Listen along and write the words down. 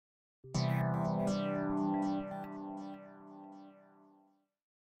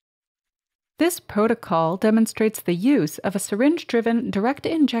This protocol demonstrates the use of a syringe-driven direct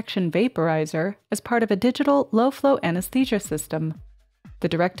injection vaporizer as part of a digital low-flow anesthesia system. The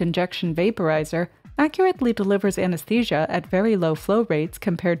direct injection vaporizer accurately delivers anesthesia at very low flow rates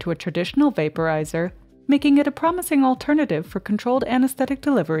compared to a traditional vaporizer, making it a promising alternative for controlled anesthetic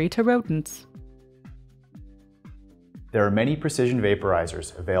delivery to rodents. There are many precision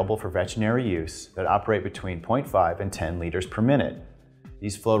vaporizers available for veterinary use that operate between 0.5 and 10 liters per minute.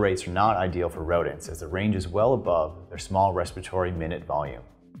 These flow rates are not ideal for rodents as the range is well above their small respiratory minute volume.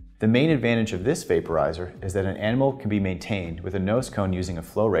 The main advantage of this vaporizer is that an animal can be maintained with a nose cone using a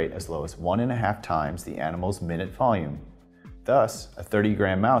flow rate as low as 1.5 times the animal's minute volume. Thus, a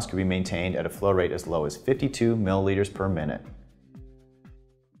 30-gram mouse can be maintained at a flow rate as low as 52 milliliters per minute.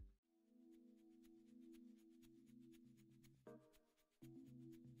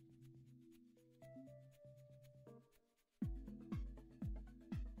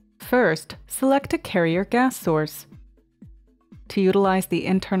 First, select a carrier gas source. To utilize the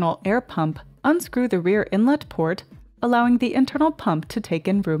internal air pump, unscrew the rear inlet port, allowing the internal pump to take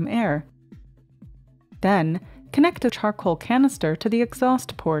in room air. Then, connect a charcoal canister to the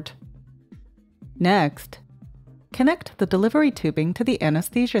exhaust port. Next, connect the delivery tubing to the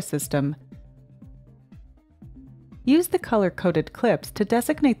anesthesia system. Use the color-coded clips to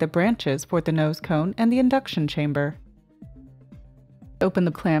designate the branches for the nose cone and the induction chamber. Open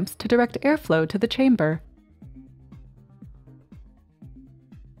the clamps to direct airflow to the chamber.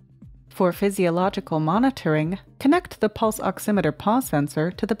 For physiological monitoring, connect the pulse oximeter pause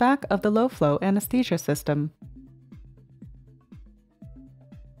sensor to the back of the low-flow anesthesia system.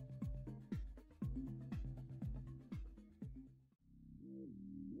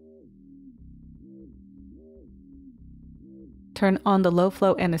 Turn on the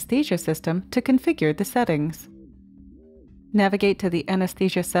low-flow anesthesia system to configure the settings. Navigate to the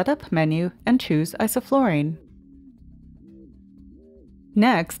Anesthesia Setup menu and choose isoflurane.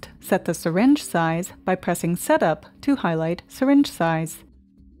 Next, set the syringe size by pressing Setup to highlight Syringe Size.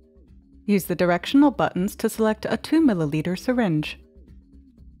 Use the directional buttons to select a 2 milliliter syringe.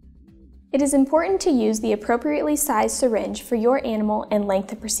 It is important to use the appropriately sized syringe for your animal and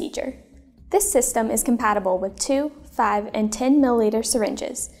length of procedure. This system is compatible with 2, 5, and 10 milliliter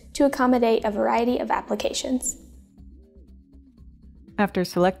syringes to accommodate a variety of applications. After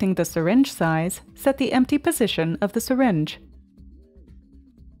selecting the syringe size, set the empty position of the syringe.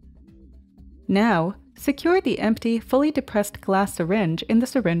 Now, secure the empty, fully depressed glass syringe in the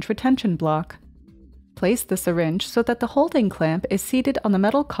syringe retention block. Place the syringe so that the holding clamp is seated on the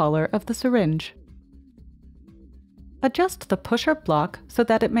metal collar of the syringe. Adjust the pusher block so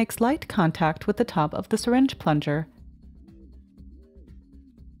that it makes light contact with the top of the syringe plunger.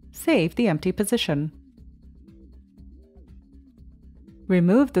 Save the empty position.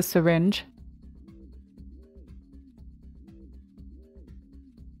 Remove the syringe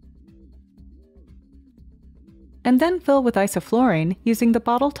and then fill with isoflurane using the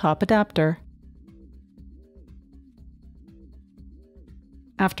bottle top adapter.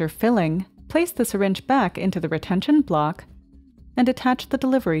 After filling, place the syringe back into the retention block and attach the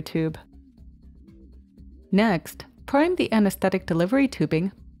delivery tube. Next, prime the anesthetic delivery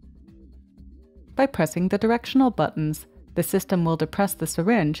tubing by pressing the directional buttons. The system will depress the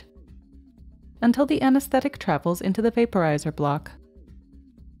syringe until the anesthetic travels into the vaporizer block.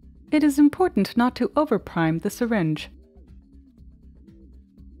 It is important not to overprime the syringe.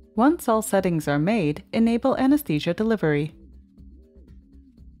 Once all settings are made, enable anesthesia delivery.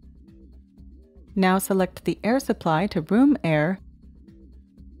 Now select the air supply to room air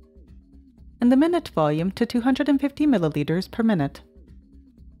and the minute volume to 250 milliliters per minute.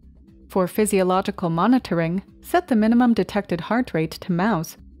 For physiological monitoring, set the minimum detected heart rate to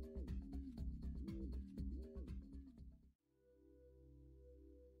mouse.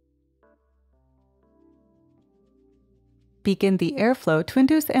 Begin the airflow to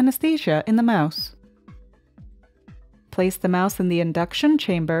induce anesthesia in the mouse. Place the mouse in the induction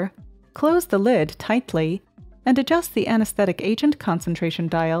chamber, close the lid tightly, and adjust the anesthetic agent concentration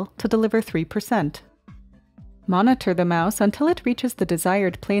dial to deliver 3%. Monitor the mouse until it reaches the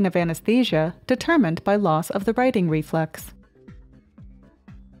desired plane of anesthesia, determined by loss of the righting reflex.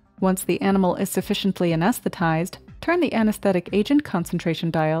 Once the animal is sufficiently anesthetized, turn the anesthetic agent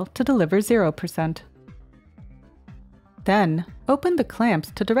concentration dial to deliver 0%. Then, open the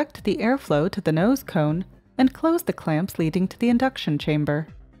clamps to direct the airflow to the nose cone and close the clamps leading to the induction chamber.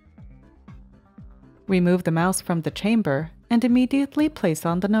 Remove the mouse from the chamber and immediately place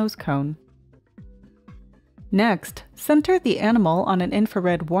on the nose cone. Next, center the animal on an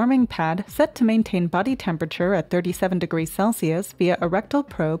infrared warming pad set to maintain body temperature at 37 degrees Celsius via a rectal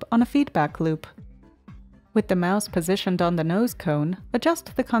probe on a feedback loop. With the mouse positioned on the nose cone,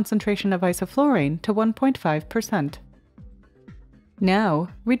 adjust the concentration of isoflurane to 1.5%. Now,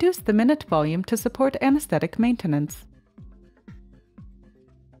 reduce the minute volume to support anesthetic maintenance.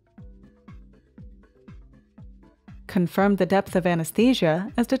 Confirm the depth of anesthesia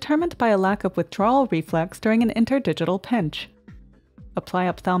as determined by a lack of withdrawal reflex during an interdigital pinch. Apply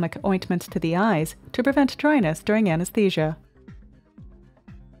ophthalmic ointment to the eyes to prevent dryness during anesthesia.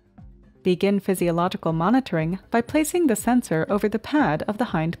 Begin physiological monitoring by placing the sensor over the pad of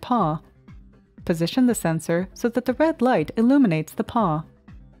the hind paw. Position the sensor so that the red light illuminates the paw.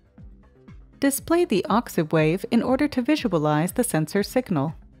 Display the octave wave in order to visualize the sensor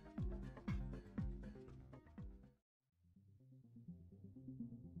signal.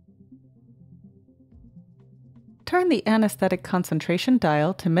 Turn the anesthetic concentration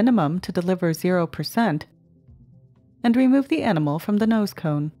dial to minimum to deliver 0%, and remove the animal from the nose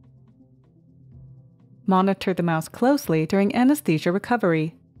cone. Monitor the mouse closely during anesthesia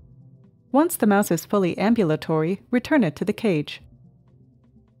recovery. Once the mouse is fully ambulatory, return it to the cage.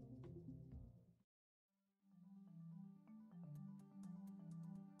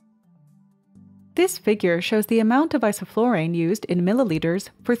 This figure shows the amount of isoflurane used in milliliters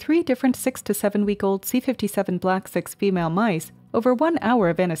for 3 different 6 to 7 week old C57 Black 6 female mice over 1 hour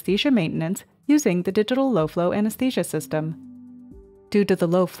of anesthesia maintenance using the digital low-flow anesthesia system. Due to the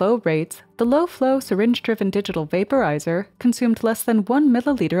low flow rates, the low-flow syringe-driven digital vaporizer consumed less than 1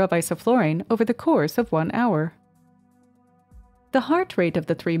 milliliter of isoflurane over the course of 1 hour. The heart rate of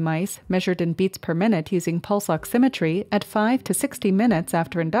the 3 mice, measured in beats per minute using pulse oximetry at 5 to 60 minutes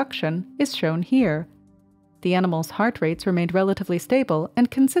after induction, is shown here. The animals' heart rates remained relatively stable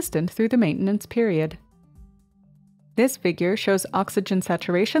and consistent through the maintenance period. This figure shows oxygen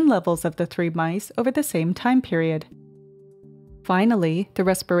saturation levels of the 3 mice over the same time period. Finally, the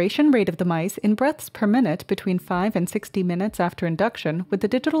respiration rate of the mice in breaths per minute between 5 and 60 minutes after induction with the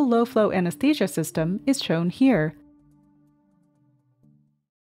digital low-flow anesthesia system is shown here.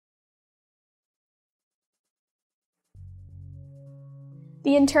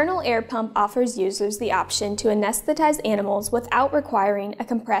 The internal air pump offers users the option to anesthetize animals without requiring a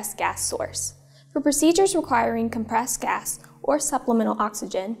compressed gas source. For procedures requiring compressed gas or supplemental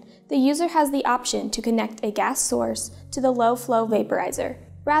oxygen, the user has the option to connect a gas source to the low-flow vaporizer,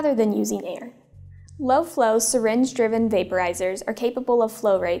 rather than using air. Low-flow syringe-driven vaporizers are capable of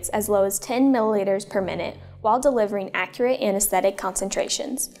flow rates as low as 10 milliliters per minute while delivering accurate anesthetic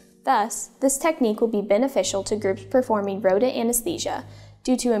concentrations. Thus, this technique will be beneficial to groups performing rodent anesthesia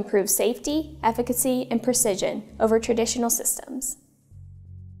due to improved safety, efficacy, and precision over traditional systems.